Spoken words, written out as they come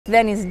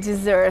Venice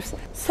deserves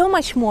so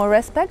much more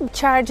respect,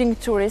 charging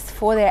tourists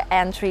for their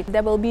entry.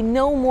 There will be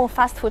no more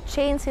fast food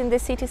chains in the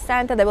city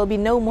center, there will be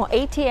no more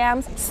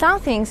ATMs.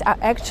 Some things are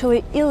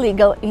actually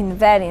illegal in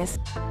Venice.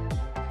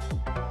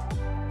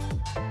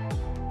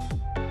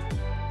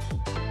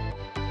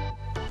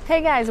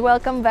 Hey guys,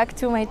 welcome back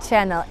to my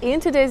channel.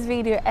 In today's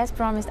video, as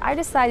promised, I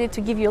decided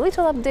to give you a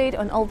little update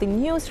on all the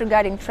news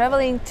regarding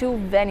traveling to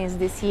Venice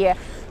this year,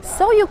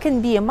 so you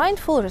can be a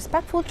mindful,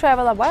 respectful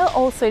traveler while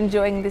also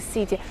enjoying the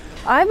city.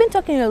 I've been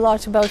talking a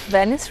lot about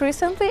Venice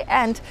recently,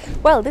 and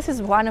well, this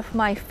is one of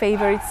my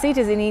favorite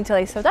cities in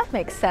Italy, so that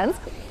makes sense.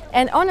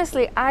 And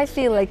honestly, I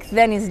feel like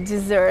Venice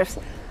deserves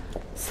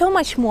so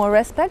much more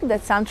respect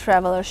that some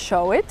travelers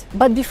show it.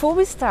 But before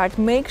we start,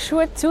 make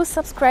sure to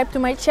subscribe to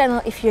my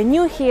channel if you're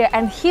new here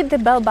and hit the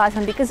bell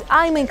button, because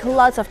I make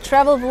lots of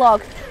travel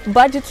vlogs,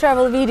 budget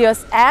travel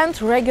videos and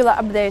regular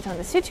updates on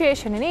the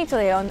situation in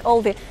Italy, on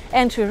all the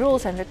entry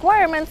rules and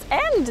requirements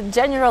and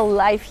general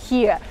life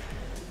here.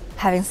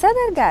 Having said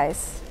that,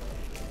 guys,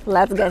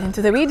 let's get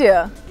into the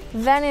video.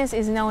 Venice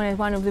is known as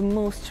one of the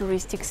most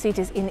touristic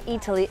cities in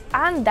Italy,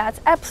 and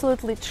that's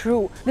absolutely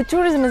true. The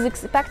tourism is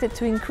expected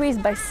to increase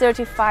by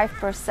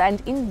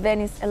 35% in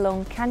Venice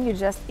alone. Can you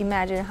just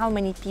imagine how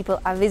many people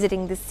are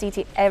visiting the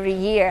city every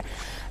year?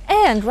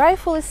 And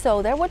rightfully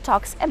so, there were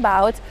talks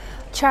about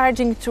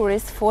charging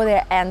tourists for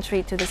their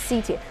entry to the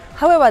city.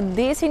 However,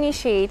 this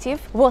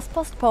initiative was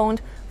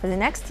postponed for the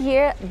next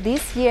year.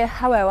 This year,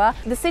 however,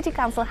 the city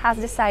council has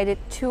decided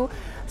to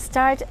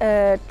start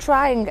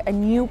trying a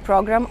new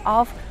program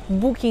of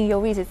booking your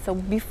visit. So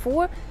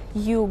before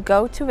you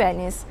go to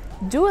Venice,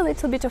 do a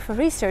little bit of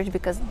research,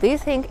 because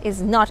this thing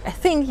is not a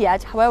thing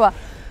yet. However,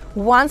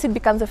 once it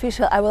becomes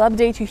official, I will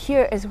update you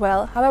here as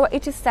well. However,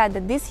 it is said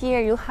that this year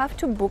you'll have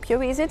to book your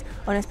visit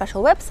on a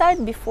special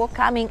website before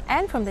coming,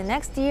 and from the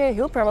next year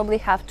you'll probably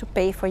have to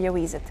pay for your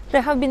visit.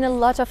 There have been a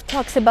lot of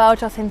talks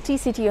about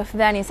authenticity of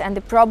Venice and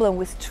the problem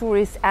with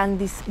tourists and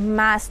this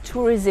mass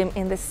tourism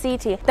in the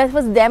city that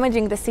was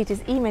damaging the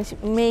city's image,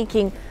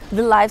 making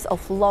the lives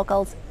of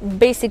locals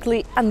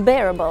basically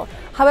unbearable.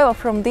 However,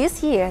 from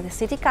this year, the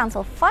city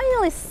council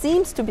finally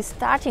seems to be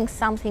starting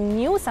something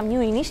new, some new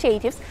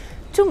initiatives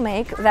to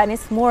make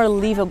Venice more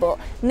livable.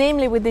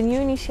 Namely, with the new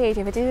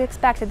initiative, it is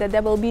expected that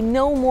there will be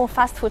no more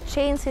fast food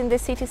chains in the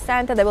city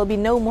center, there will be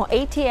no more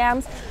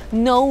ATMs,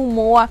 no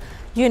more,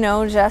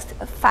 just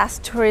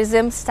fast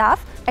tourism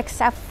stuff,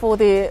 except for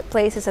the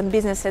places and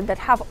businesses that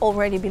have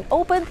already been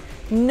opened.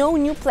 No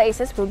new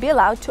places will be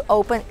allowed to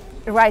open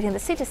right in the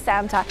city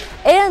center,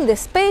 and the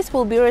space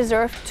will be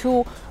reserved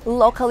to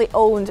locally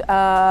owned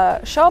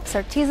shops,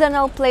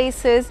 artisanal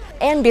places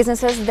and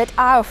businesses that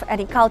are of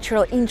any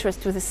cultural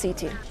interest to the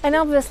city. And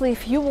obviously,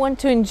 if you want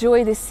to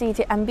enjoy the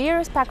city and be a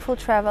respectful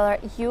traveler,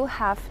 you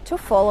have to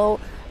follow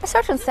a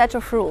certain set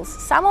of rules.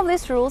 Some of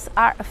these rules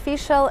are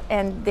official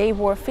and they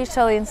were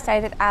officially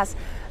instated as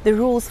the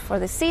rules for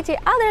the city.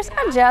 Others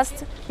are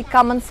just the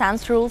common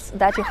sense rules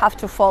that you have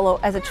to follow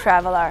as a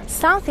traveler.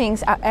 Some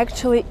things are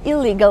actually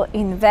illegal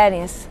in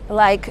Venice,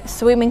 like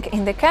swimming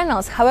in the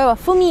canals. However,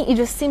 for me it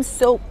just seems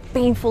so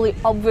painfully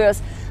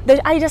obvious that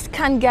I just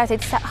can't get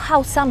it,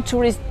 how some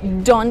tourists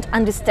don't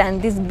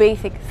understand this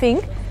basic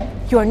thing.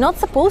 You are not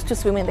supposed to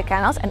swim in the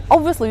canals, and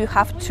obviously you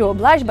have to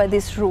oblige by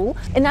this rule.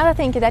 Another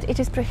thing is that it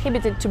is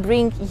prohibited to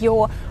bring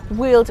your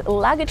wheeled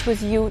luggage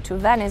with you to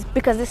Venice,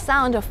 because the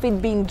sound of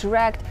it being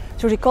dragged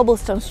through the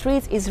cobblestone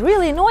streets is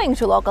really annoying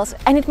to locals,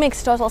 and it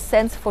makes total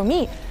sense for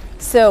me.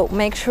 So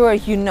make sure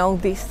you know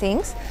these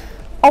things.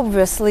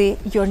 Obviously,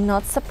 you're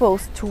not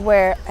supposed to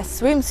wear a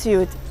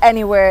swimsuit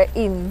anywhere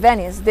in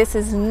Venice. This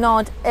is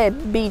not a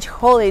beach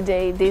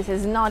holiday, this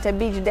is not a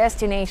beach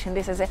destination,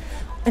 this is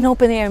an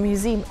open-air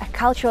museum, a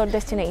cultural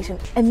destination.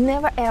 And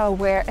never ever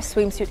wear a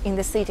swimsuit in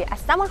the city. As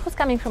someone who's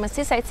coming from a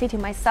seaside city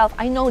myself,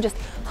 I know just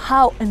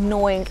how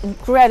annoying,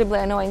 incredibly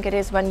annoying it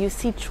is when you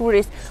see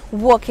tourists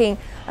walking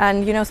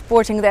and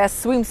sporting their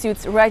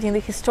swimsuits right in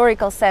the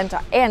historical center.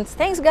 And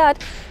thanks God,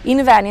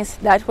 in Venice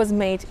that was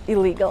made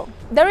illegal.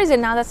 There is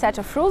another set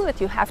of rules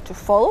that you have to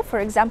follow. For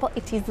example,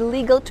 it is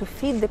illegal to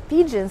feed the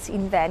pigeons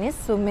in Venice,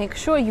 so make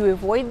sure you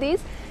avoid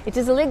this. It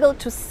is illegal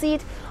to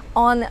sit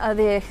on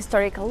the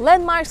historical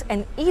landmarks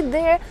and eat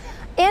there,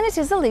 and it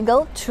is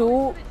illegal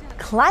to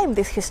climb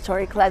these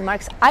historic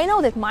landmarks. I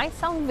know that might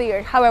sound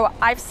weird, however,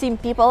 I've seen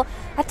people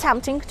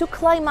attempting to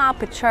climb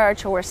up a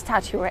church or a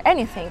statue or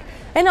anything,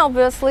 and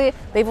obviously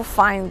they were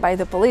fined by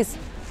the police,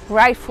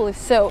 rightfully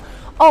so.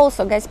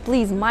 Also, guys,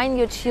 please mind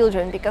your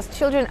children, because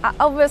children are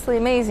obviously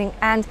amazing,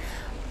 and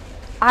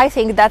I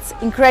think that's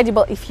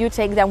incredible if you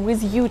take them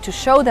with you to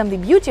show them the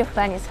beauty of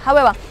Venice.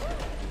 However,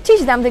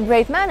 teach them the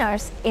great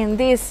manners in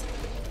this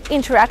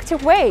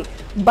interactive way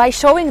by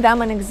showing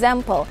them an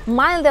example.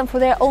 Mind them for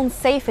their own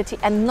safety,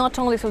 and not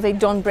only so they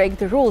don't break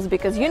the rules,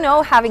 because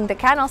having the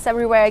canals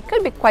everywhere, it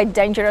could be quite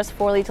dangerous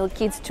for little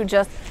kids to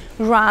just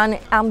run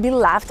and be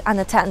left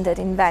unattended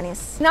in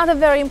Venice. Another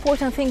very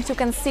important thing to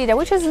consider,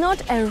 which is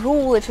not a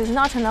rule, which is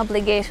not an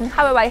obligation,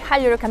 however I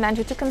highly recommend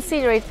you to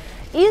consider it,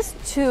 is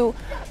to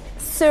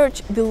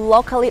research the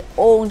locally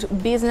owned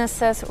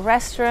businesses,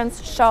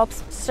 restaurants,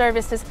 shops,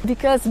 services,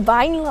 because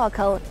buying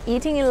local,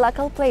 eating in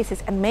local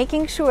places and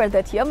making sure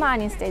that your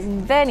money stays in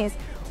Venice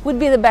would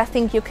be the best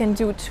thing you can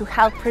do to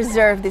help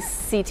preserve this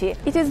city.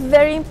 It is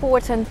very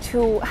important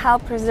to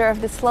help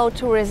preserve the slow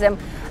tourism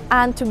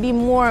and to be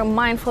more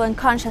mindful and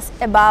conscious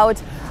about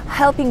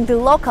helping the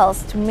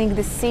locals to make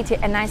the city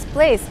a nice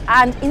place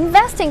and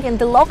investing in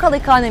the local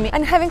economy.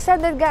 And having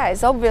said that,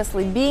 guys,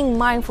 obviously being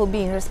mindful,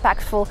 being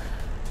respectful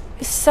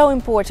is so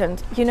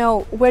important. You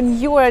know, when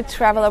you are a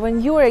traveler,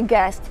 when you are a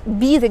guest,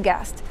 be the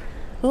guest.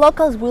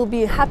 Locals will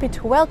be happy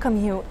to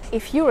welcome you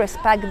if you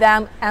respect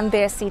them and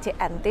their city,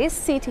 and this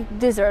city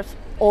deserves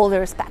all the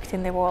respect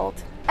in the world.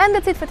 And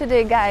that's it for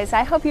today, guys.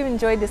 I hope you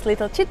enjoyed this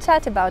little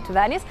chit-chat about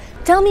Venice.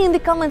 Tell me in the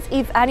comments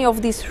if any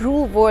of this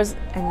rule was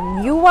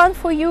a new one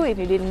for you, if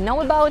you didn't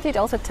know about it.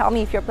 Also tell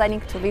me if you're planning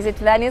to visit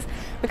Venice,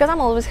 because I'm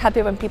always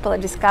happy when people are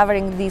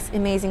discovering this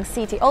amazing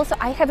city. Also,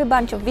 I have a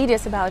bunch of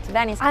videos about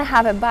Venice. I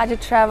have a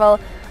budget travel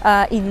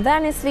in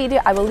Venice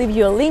video. I will leave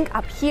you a link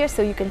up here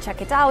so you can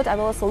check it out. I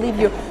will also leave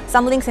you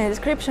some links in the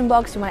description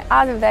box to my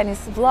other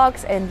Venice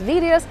vlogs and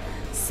videos.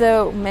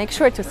 So make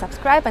sure to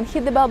subscribe and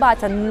hit the bell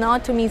button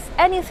not to miss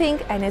anything.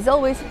 And as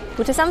always,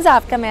 put a thumbs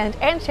up, comment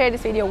and share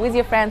this video with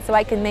your friends so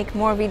I can make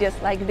more videos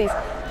like this.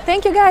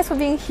 Thank you guys for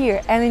being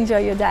here and enjoy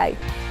your day.